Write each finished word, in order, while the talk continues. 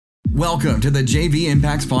Welcome to the JV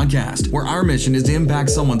Impacts Podcast, where our mission is to impact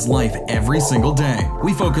someone's life every single day.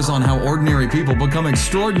 We focus on how ordinary people become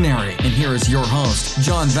extraordinary. And here is your host,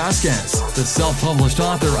 John Vasquez, the self-published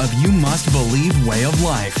author of You Must Believe Way of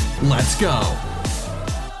Life. Let's go.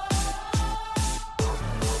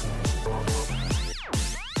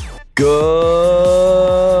 Good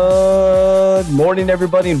morning,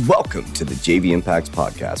 everybody, and welcome to the JV Impacts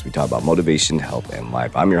Podcast. We talk about motivation, health, and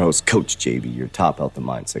life. I'm your host, Coach JV, your top health and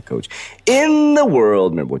mindset coach in the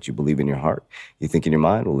world. Remember, what you believe in your heart, you think in your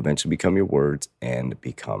mind, will eventually become your words and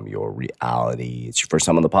become your reality. It's your first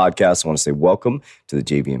time on the podcast. I want to say welcome to the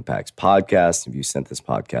JV Impacts Podcast. If you sent this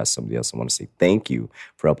podcast to somebody else, I want to say thank you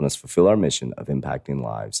for helping us fulfill our mission of impacting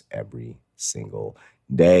lives every single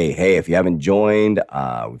day. Hey, if you haven't joined,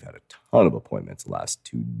 we've had a ton of appointments the last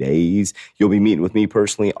 2 days. You'll be meeting with me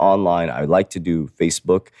personally online. I like to do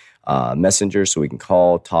Facebook Messenger so we can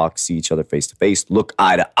call, talk, see each other face to face, look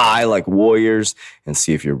eye to eye like warriors, and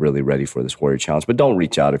see if you're really ready for this warrior challenge. But don't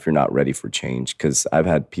reach out if you're not ready for change, because I've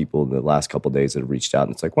had people the last couple of days that have reached out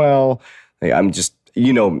and it's like, well, hey, I'm just,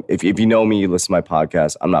 you know, if you know me, you listen to my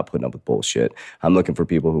podcast, I'm not putting up with bullshit. I'm looking for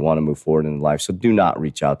people who want to move forward in life. So do not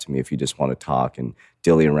reach out to me if you just want to talk and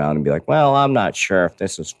dilly around and be like, well, I'm not sure if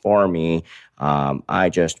this is for me.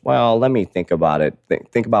 Let me think about it.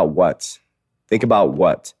 Think about what? Think about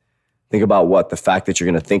what? Think about what? The fact that you're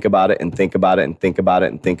going to think about it and think about it and think about it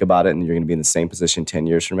and think about it, and you're going to be in the same position 10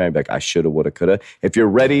 years from now. You'll be like, I shoulda, woulda, coulda. If you're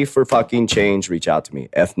ready for fucking change, reach out to me.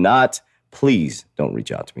 If not, please don't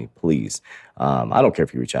reach out to me, please. I don't care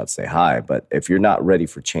if you reach out to say hi, but if you're not ready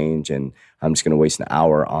for change and I'm just going to waste an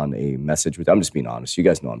hour on a message with, I'm just being honest. You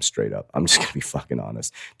guys know I'm straight up. I'm just going to be fucking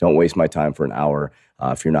honest. Don't waste my time for an hour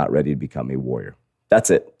if you're not ready to become a warrior.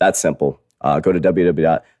 That's it. That's simple. Go to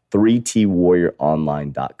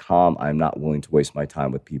www.3twarrioronline.com. I'm not willing to waste my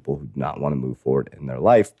time with people who do not want to move forward in their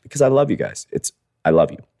life because I love you guys. I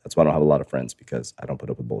love you. That's why I don't have a lot of friends, because I don't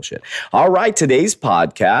put up with bullshit. All right, today's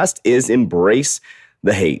podcast is Embrace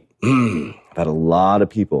the Hate. I've had a lot of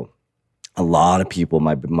people,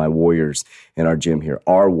 my warriors in our gym here,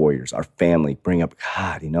 our warriors, our family, bring up,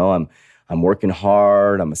 God, I'm working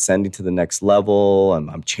hard, I'm ascending to the next level,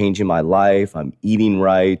 I'm changing my life, I'm eating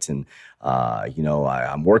right, and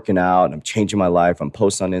I'm working out, and I'm changing my life, I'm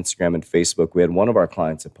posting on Instagram and Facebook. We had one of our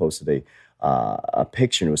clients that posted a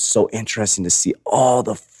picture, and it was so interesting to see all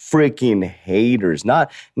the freaking haters,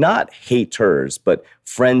 not haters, but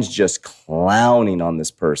friends just clowning on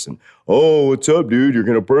this person. Oh, what's up, dude? You're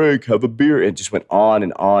going to break. Have a beer. It just went on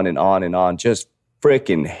and on and on and on. Just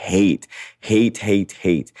freaking hate. And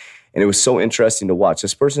it was so interesting to watch.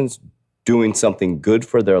 This person's doing something good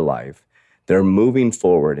for their life. They're moving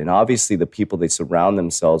forward. And obviously the people they surround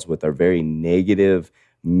themselves with are very negative,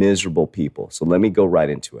 miserable people. So let me go right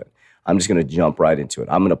into it. I'm just going to jump right into it.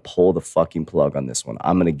 I'm going to pull the fucking plug on this one.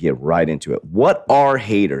 I'm going to get right into it. What are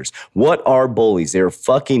haters? What are bullies? They're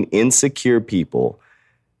fucking insecure people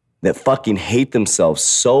that fucking hate themselves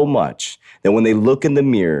so much that when they look in the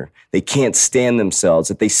mirror, they can't stand themselves,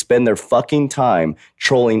 that they spend their fucking time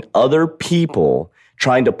trolling other people,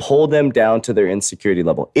 trying to pull them down to their insecurity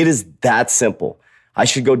level. It is that simple. I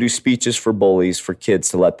should go do speeches for bullies, for kids,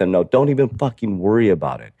 to let them know, don't even fucking worry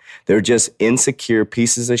about it. They're just insecure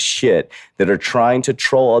pieces of shit that are trying to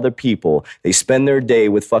troll other people. They spend their day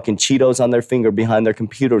with fucking Cheetos on their finger behind their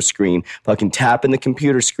computer screen, fucking tapping the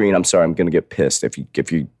computer screen. I'm sorry, I'm going to get pissed if you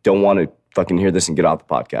don't want to fucking hear this and get off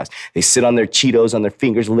the podcast. They sit on their Cheetos on their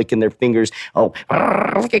fingers, licking their fingers. Oh,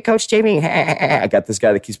 look at Coach Jamie. I got this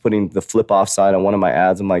guy that keeps putting the flip off sign on one of my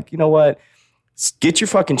ads. I'm like, you know what? Get your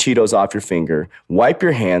fucking Cheetos off your finger, wipe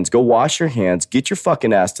your hands, go wash your hands, get your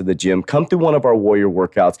fucking ass to the gym, come through one of our warrior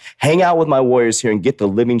workouts, hang out with my warriors here and get the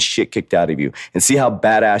living shit kicked out of you and see how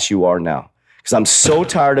badass you are now. Because I'm so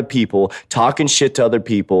tired of people talking shit to other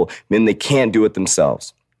people and they can't do it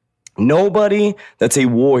themselves. Nobody that's a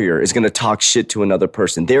warrior is going to talk shit to another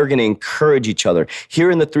person. They're going to encourage each other. Here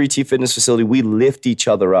in the 3T Fitness facility, we lift each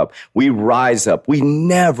other up. We rise up. We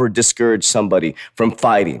never discourage somebody from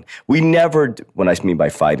fighting. What I mean by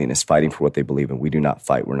fighting is fighting for what they believe in. We do not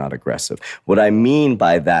fight. We're not aggressive. What I mean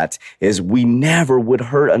by that is we never would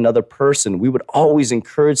hurt another person. We would always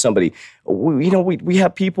encourage somebody. We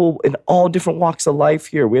have people in all different walks of life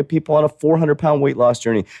here. We have people on a 400-pound weight loss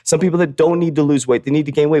journey. Some people that don't need to lose weight. They need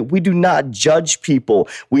to gain weight. We do not judge people.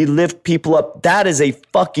 We lift people up. That is a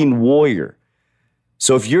fucking warrior.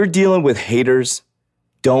 So if you're dealing with haters,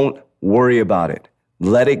 don't worry about it.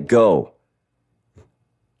 Let it go.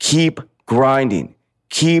 Keep grinding.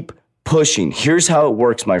 Keep pushing. Here's how it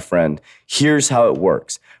works, my friend. Here's how it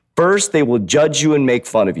works. First, they will judge you and make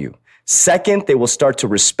fun of you. Second, they will start to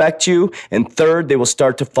respect you. And third, they will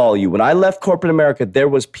start to follow you. When I left corporate America, there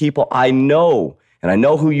was people I know, and I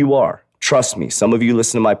know who you are. Trust me, some of you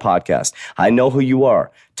listen to my podcast. I know who you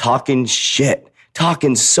are. Talking shit,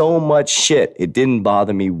 talking so much shit. It didn't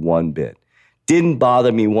bother me one bit. Didn't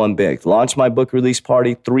bother me one bit. Launched my book release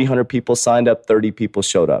party, 300 people signed up, 30 people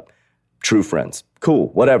showed up. True friends. Cool,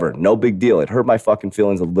 whatever, no big deal. It hurt my fucking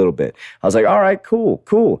feelings a little bit. I was like, all right, cool.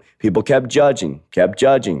 People kept judging. All of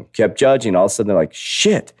a sudden, they're like,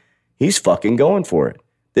 shit, he's fucking going for it.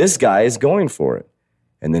 This guy is going for it.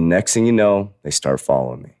 And the next thing you know, they start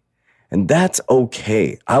following me. And that's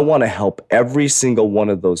okay. I want to help every single one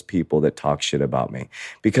of those people that talk shit about me.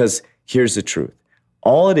 Because here's the truth.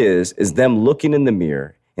 All it is them looking in the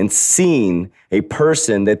mirror and seeing a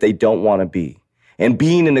person that they don't want to be. And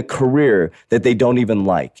being in a career that they don't even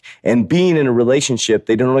like. And being in a relationship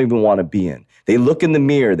they don't even want to be in. They look in the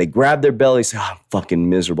mirror, they grab their belly, say, I'm fucking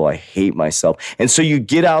miserable, I hate myself. And so you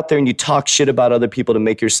get out there and you talk shit about other people to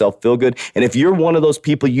make yourself feel good. And if you're one of those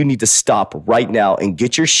people, you need to stop right now and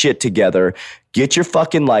get your shit together, get your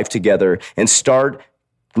fucking life together, and start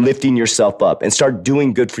lifting yourself up and start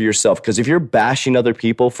doing good for yourself. Because if you're bashing other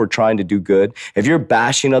people for trying to do good, if you're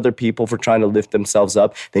bashing other people for trying to lift themselves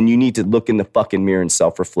up, then you need to look in the fucking mirror and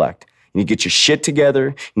self-reflect. You need to get your shit together.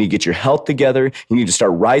 You need to get your health together. You need to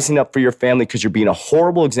start rising up for your family because you're being a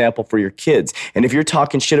horrible example for your kids. And if you're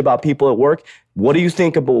talking shit about people at work, what do you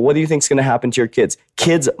think is going to happen to your kids?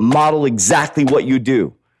 Kids model exactly what you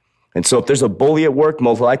do. And so if there's a bully at work,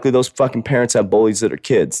 most likely those fucking parents have bullies that are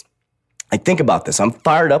kids. I think about this. I'm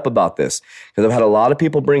fired up about this because I've had a lot of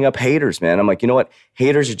people bring up haters, man. I'm like, you know what?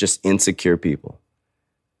 Haters are just insecure people.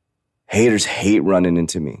 Haters hate running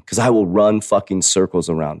into me because I will run fucking circles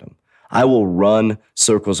around them. I will run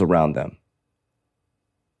circles around them.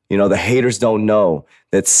 You know, the haters don't know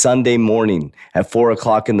that Sunday morning at 4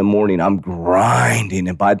 o'clock in the morning, I'm grinding.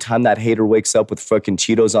 And by the time that hater wakes up with fucking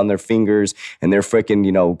Cheetos on their fingers and they're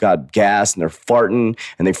freaking, got gas and they're farting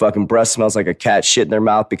and they fucking breath smells like a cat shit in their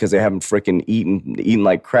mouth because they haven't freaking eaten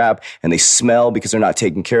like crap and they smell because they're not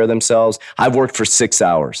taking care of themselves. I've worked for 6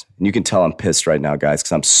 hours and you can tell I'm pissed right now, guys,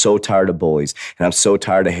 because I'm so tired of bullies and I'm so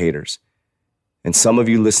tired of haters. And some of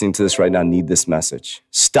you listening to this right now need this message.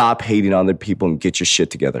 Stop hating on other people and get your shit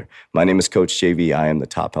together. My name is Coach JV. I am the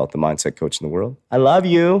top health and mindset coach in the world. I love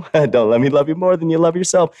you. Don't let me love you more than you love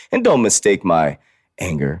yourself. And don't mistake my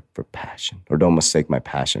anger for passion, or don't mistake my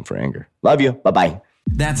passion for anger. Love you. Bye-bye.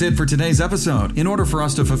 That's it for today's episode. In order for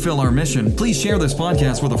us to fulfill our mission, please share this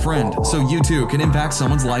podcast with a friend so you too can impact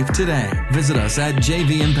someone's life today. Visit us at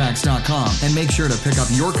jvimpacts.com and make sure to pick up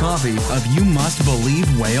your copy of You Must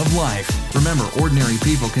Believe Way of Life. Remember, ordinary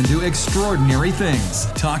people can do extraordinary things.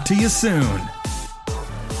 Talk to you soon.